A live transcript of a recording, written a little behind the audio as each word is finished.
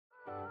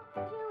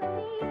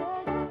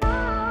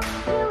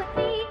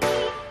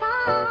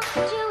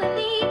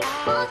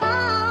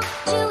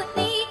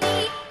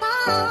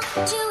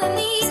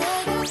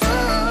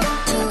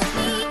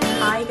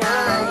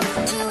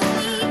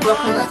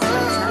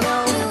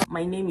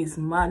My name is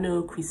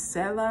Mano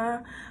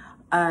Chrisella,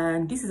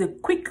 and this is a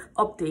quick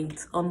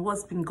update on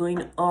what's been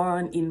going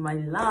on in my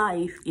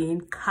life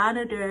in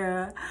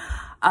Canada.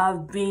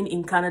 I've been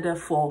in Canada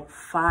for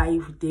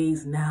 5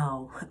 days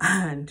now,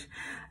 and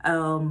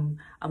I'm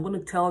going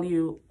to tell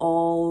you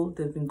all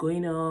that's been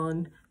going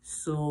on,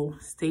 so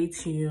stay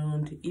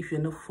tuned. If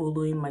you're not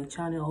following my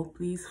channel,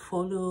 please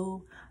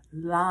follow,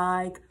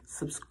 like,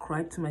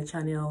 subscribe to my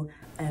channel,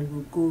 and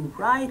we'll go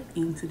right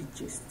into the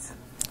gist.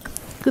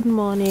 Good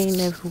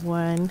morning,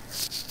 everyone.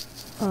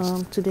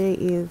 Today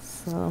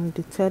is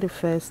the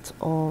 31st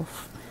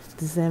of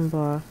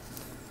December.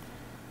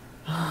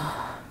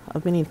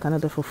 I've been in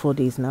Canada for 4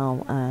 days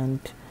now, and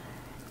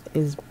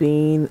it's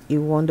been a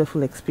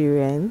wonderful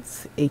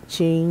experience. A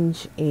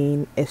change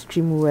in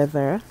extreme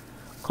weather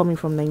coming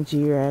from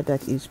Nigeria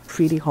that is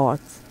pretty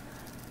hot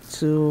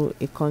to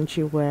a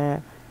country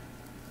where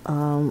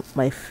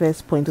my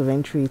first point of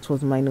entry, it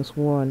was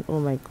 -1. Oh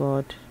my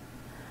god,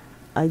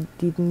 I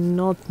did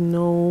not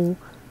know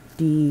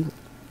the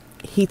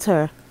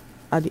heater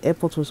at the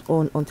airport was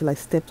on until I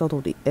stepped out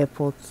of the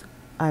airport.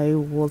 I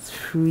was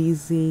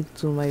freezing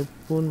to my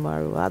bone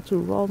marrow. I had to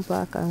run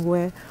back and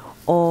wear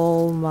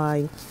all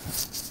my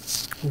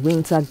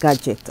winter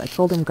gadgets. I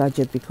call them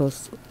gadgets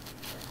because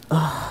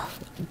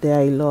there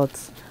are a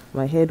lot.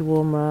 My head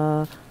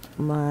warmer,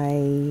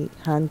 my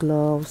hand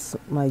gloves,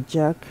 my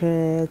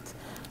jacket,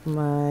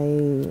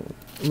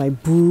 my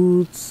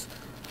boots,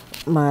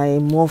 my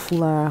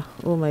muffler.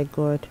 Oh my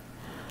god,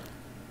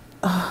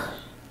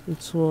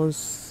 it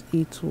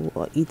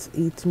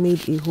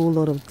made a whole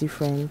lot of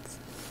difference.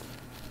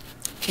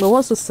 But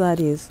what's so sad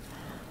is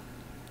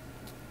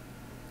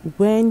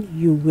when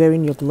you're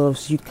wearing your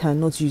gloves, you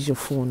cannot use your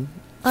phone,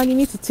 and you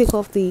need to take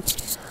off the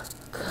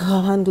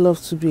hand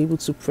gloves to be able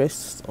to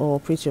press or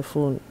operate your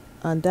phone.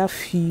 And that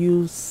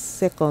few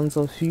seconds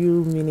or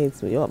few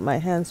minutes, my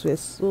hands were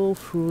so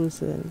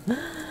frozen,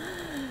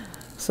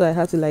 so I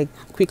had to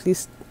quickly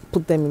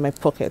put them in my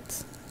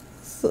pocket.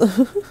 So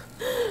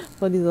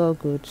but it's all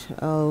good,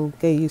 I'll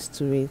get used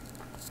to it.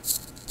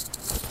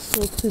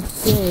 So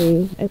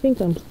today I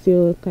think I'm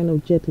still kind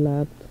of jet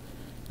lagged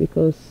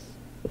because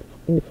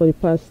for the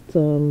past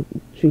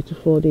 3 to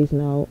 4 days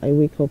now, I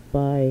wake up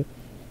by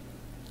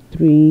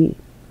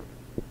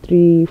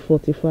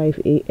 3:45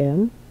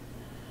 a.m.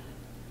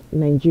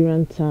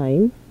 Nigerian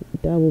time.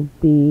 That would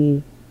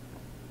be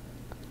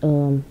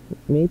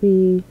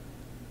maybe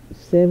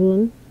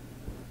 7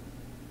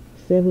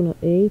 or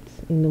 8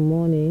 in the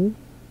morning,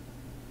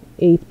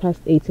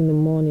 8:08 in the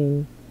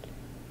morning.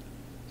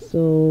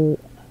 So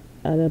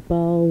at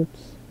about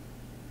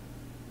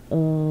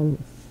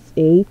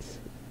 8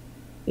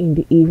 in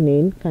the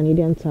evening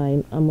Canadian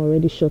time, I'm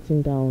already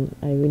shutting down.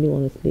 I really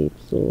want to sleep,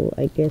 so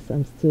I guess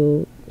I'm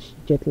still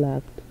jet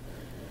lagged,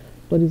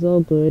 but it's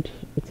all good.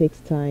 It takes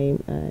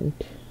time and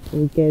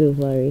we'll get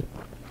over it.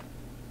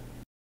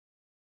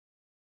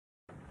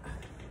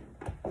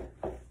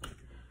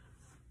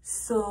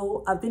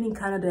 So I've been in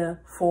Canada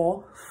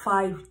for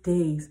 5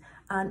 days,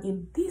 and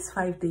in these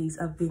 5 days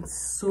I've been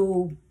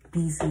so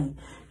busy,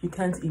 you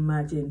can't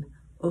imagine.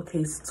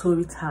 Okay,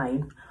 story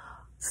time.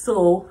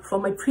 So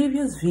from my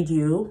previous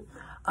video,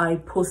 I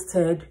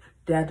posted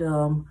that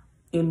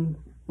in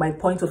my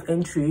point of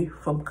entry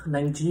from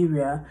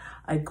Nigeria,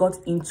 I got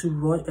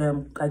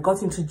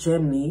into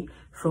Germany.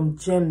 From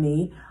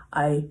Germany,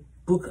 I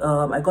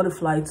got a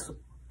flight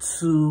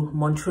to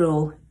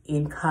Montreal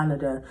in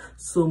Canada.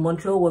 So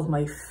Montreal was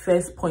my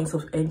first point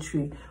of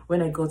entry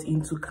when I got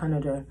into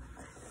Canada.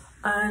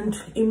 And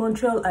in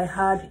Montreal, I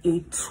had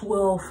a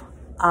 12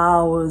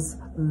 hours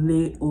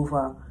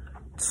layover.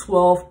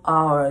 12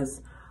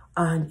 hours.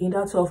 And in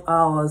that 12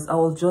 hours, I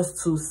was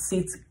just to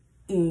sit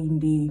in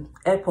the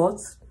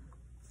airport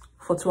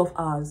for 12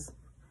 hours.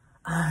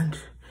 And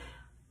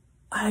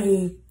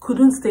I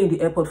couldn't stay in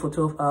the airport for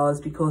 12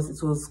 hours because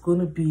it was going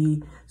to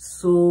be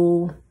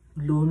so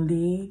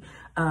lonely.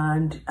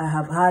 And I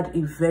have had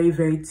a very,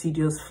 very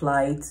tedious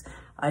flight.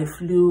 I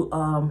flew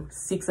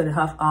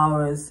 6.5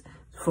 hours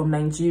from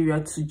Nigeria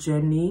to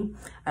Germany.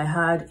 I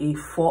had a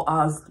 4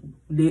 hours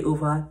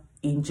layover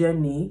in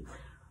Germany,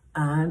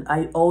 and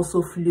I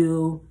also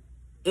flew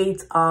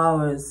 8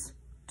 hours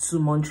to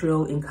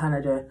Montreal in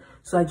Canada.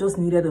 So I just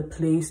needed a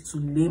place to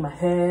lay my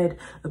head,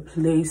 a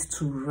place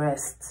to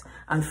rest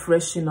and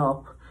freshen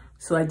up.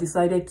 So I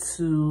decided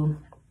to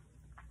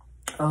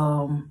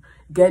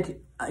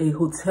get a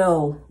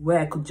hotel where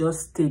I could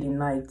just stay the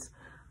night.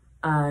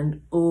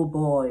 And oh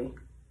boy,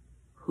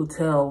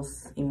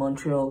 hotels in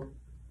Montreal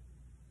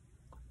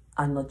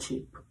are not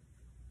cheap.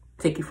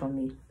 Take it from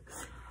me.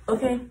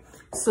 Okay,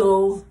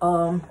 so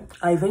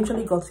I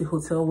eventually got a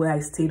hotel where I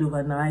stayed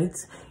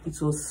overnight.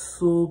 It was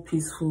so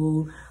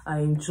peaceful. I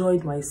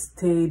enjoyed my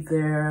stay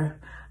there,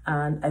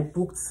 and I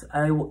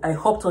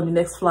hopped on the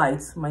next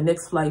flight, my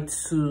next flight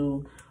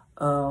to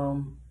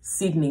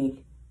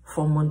Sydney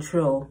from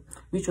Montreal,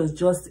 which was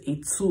just a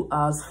 2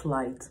 hours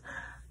flight.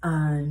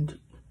 And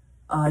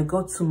I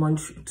got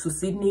to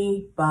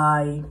Sydney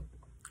by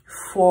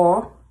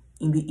 4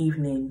 in the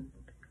evening.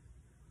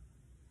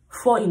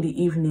 4 in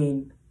the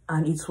evening,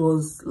 and it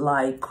was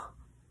like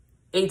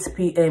 8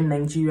 p.m.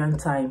 Nigerian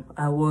time.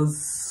 I was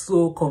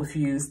so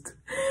confused.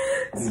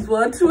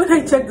 But when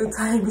I checked the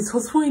time, it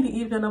was 4 in the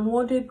evening. I'm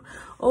wondering,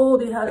 oh,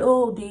 they had,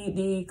 oh,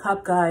 the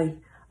cab guy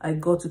I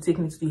got to take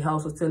me to the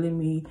house was telling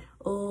me,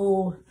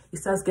 oh, it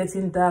starts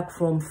getting dark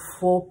from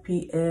 4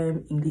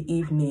 p.m. in the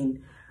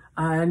evening.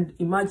 And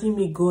imagine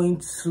me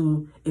going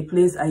to a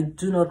place I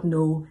do not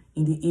know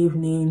in the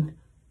evening.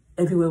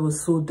 Everywhere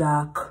was so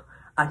dark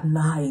at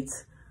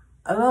night.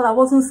 Well, I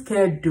wasn't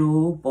scared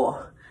though,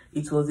 but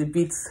it was a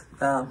bit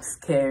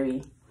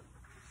scary.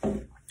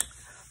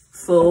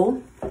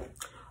 So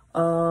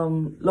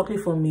luckily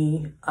for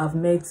me, I've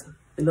met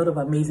a lot of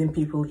amazing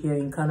people here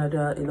in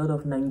Canada, a lot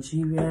of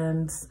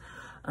Nigerians,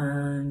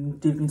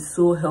 and they've been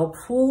so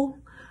helpful.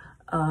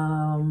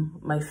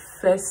 My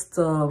first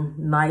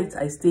night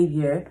I stayed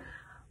here,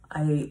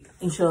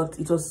 in short,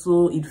 it was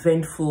so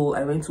eventful.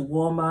 I went to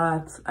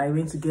Walmart. I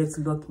went to get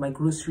my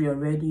grocery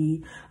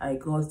already. I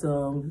got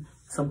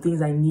some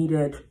things I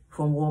needed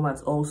from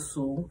Walmart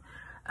also.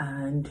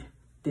 And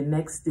the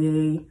next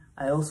day,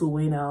 I also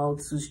went out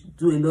to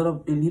do a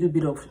little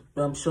bit of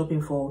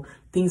shopping for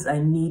things I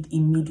need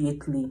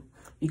immediately.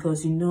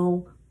 Because, you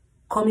know,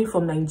 coming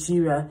from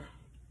Nigeria,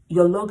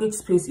 your luggage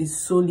space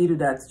is so little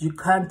that you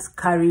can't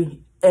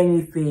carry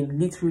anything.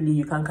 Literally,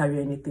 you can't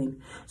carry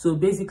anything. So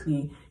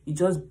basically, you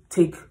just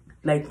take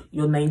like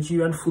your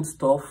Nigerian food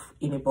stuff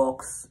in a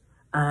box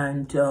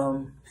and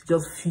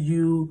just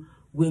few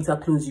winter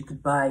clothes you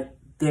could buy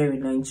there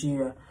in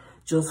Nigeria,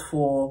 just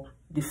for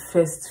the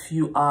first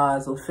few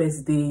hours or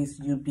first days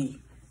you'll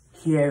be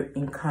here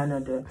in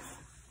Canada.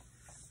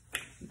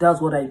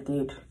 That's what I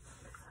did.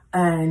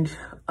 And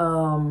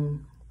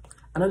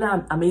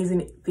another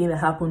amazing thing that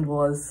happened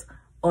was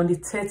on the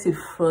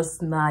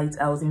 31st night,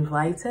 I was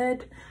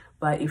invited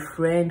by a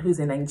friend who's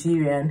a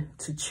Nigerian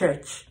to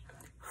church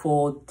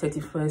for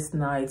 31st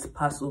night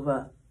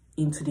Passover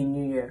into the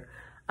New Year.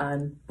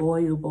 And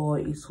boy, oh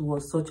boy, it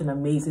was such an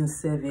amazing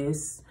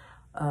service.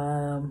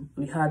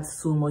 We had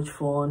so much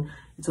fun.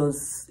 It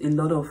was a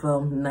lot of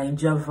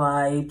Niger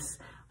vibes.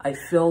 I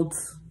felt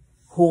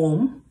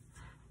home,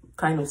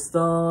 kind of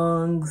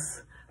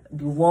songs,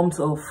 the warmth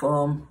of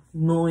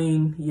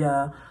knowing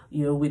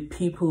you're with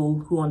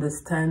people who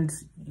understand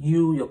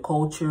your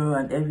culture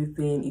and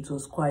everything. It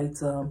was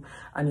quite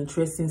an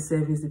interesting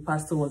service. The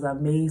pastor was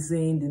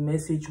amazing. The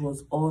message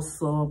was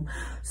awesome.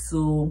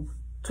 So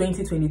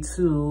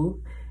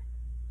 2022,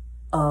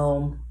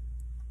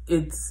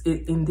 it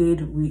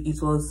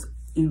was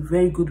a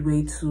very good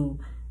way to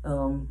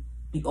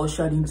be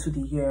ushered into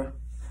the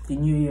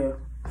new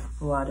year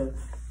rather.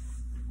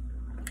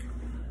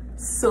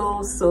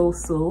 So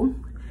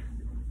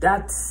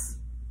that's,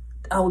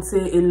 I would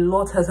say, a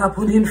lot has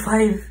happened in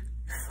five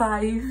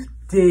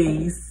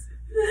days.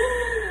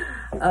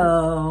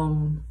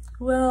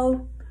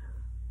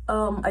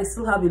 I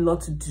still have a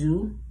lot to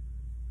do.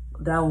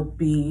 That will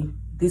be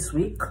this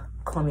week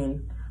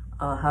coming.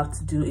 I have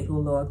to do a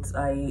whole lot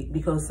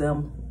because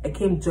I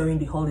came during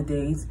the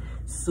holidays,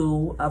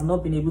 so I've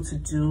not been able to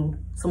do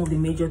some of the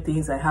major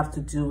things I have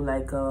to do,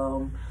 like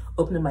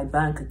opening my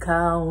bank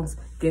accounts,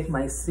 get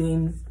my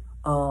SIN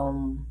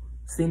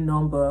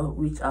number,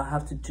 which I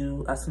have to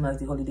do as soon as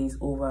the holiday is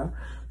over.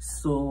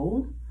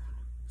 So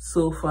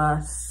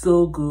far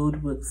so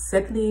good. We're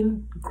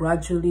settling,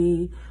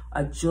 gradually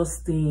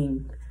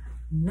adjusting.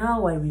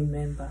 Now I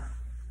remember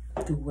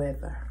the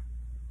weather.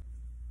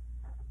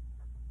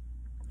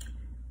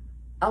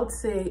 I would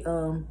say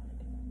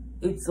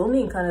it's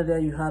only in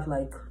Canada you have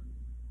like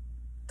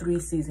 3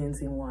 seasons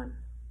in one.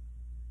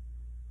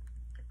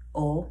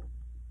 Or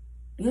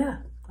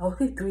yeah, I'll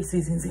say 3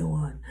 seasons in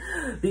one,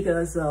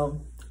 because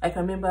I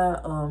can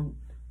remember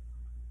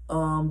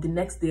the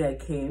next day I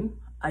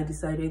came, it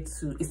started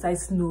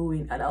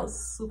snowing, and I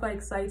was super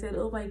excited.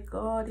 Oh my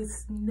god,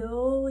 it's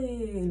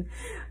snowing.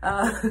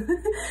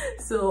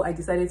 So I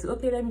decided to,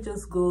 okay, let me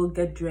just go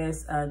get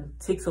dressed and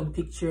take some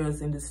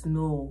pictures in the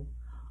snow.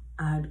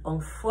 And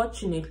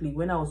unfortunately,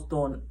 when I was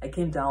done, I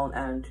came down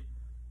and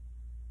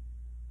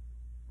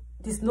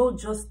the snow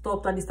just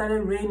stopped and it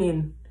started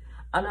raining.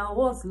 And I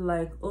was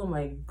like, oh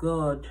my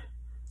god,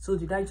 so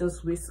did I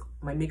just waste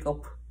my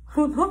makeup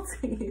for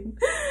nothing?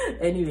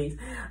 Anyways,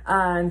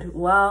 and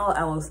while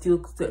I was still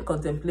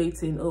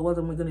contemplating, oh, what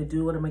am I gonna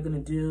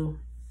do,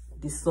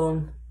 the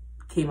sun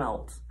came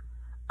out,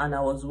 and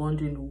I was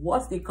wondering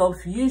what's the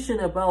confusion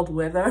about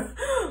weather.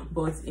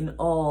 But in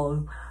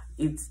all,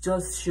 it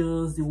just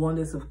shows the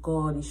wonders of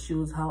God. It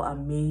shows how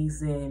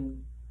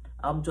amazing.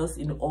 I'm just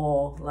in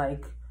awe.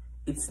 Like,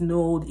 it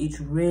snowed, it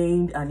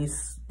rained, and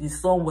the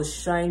sun was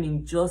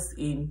shining just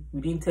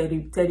within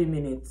 30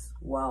 minutes.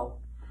 Wow.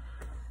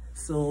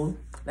 So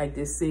like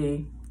they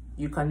say,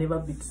 you can never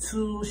be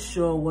too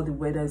sure what the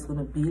weather is going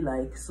to be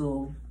like,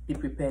 so be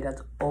prepared at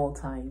all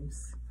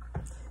times.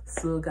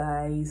 So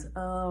guys,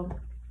 I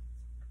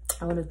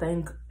want to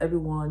thank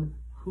everyone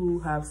who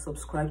have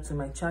subscribed to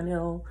my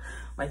channel.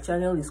 My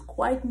channel is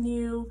quite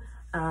new,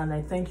 and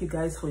I thank you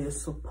guys for your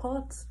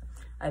support.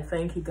 I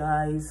thank you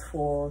guys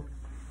for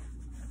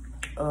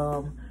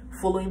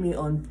following me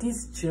on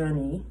this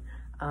journey,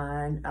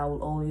 and I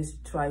will always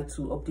try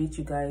to update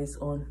you guys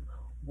on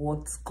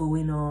what's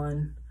going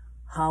on,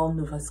 how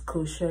Nova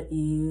Scotia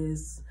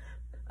is,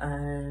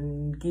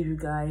 and give you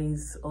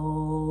guys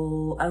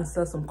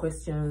answer some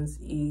questions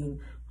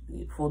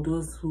for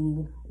those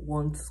who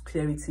want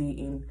clarity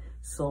in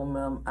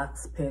some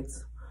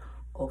aspects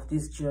of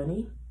this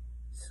journey.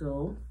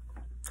 So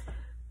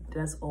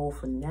that's all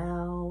for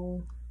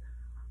now,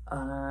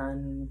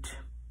 and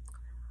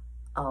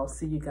I'll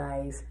see you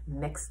guys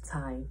next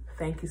time.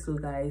 Thank you. So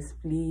guys,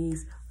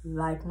 please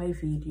like my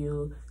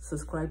video,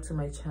 subscribe to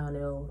my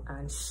channel,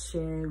 and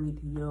share with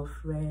your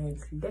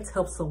friends. Let's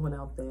help someone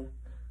out there.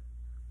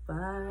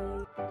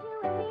 Bye.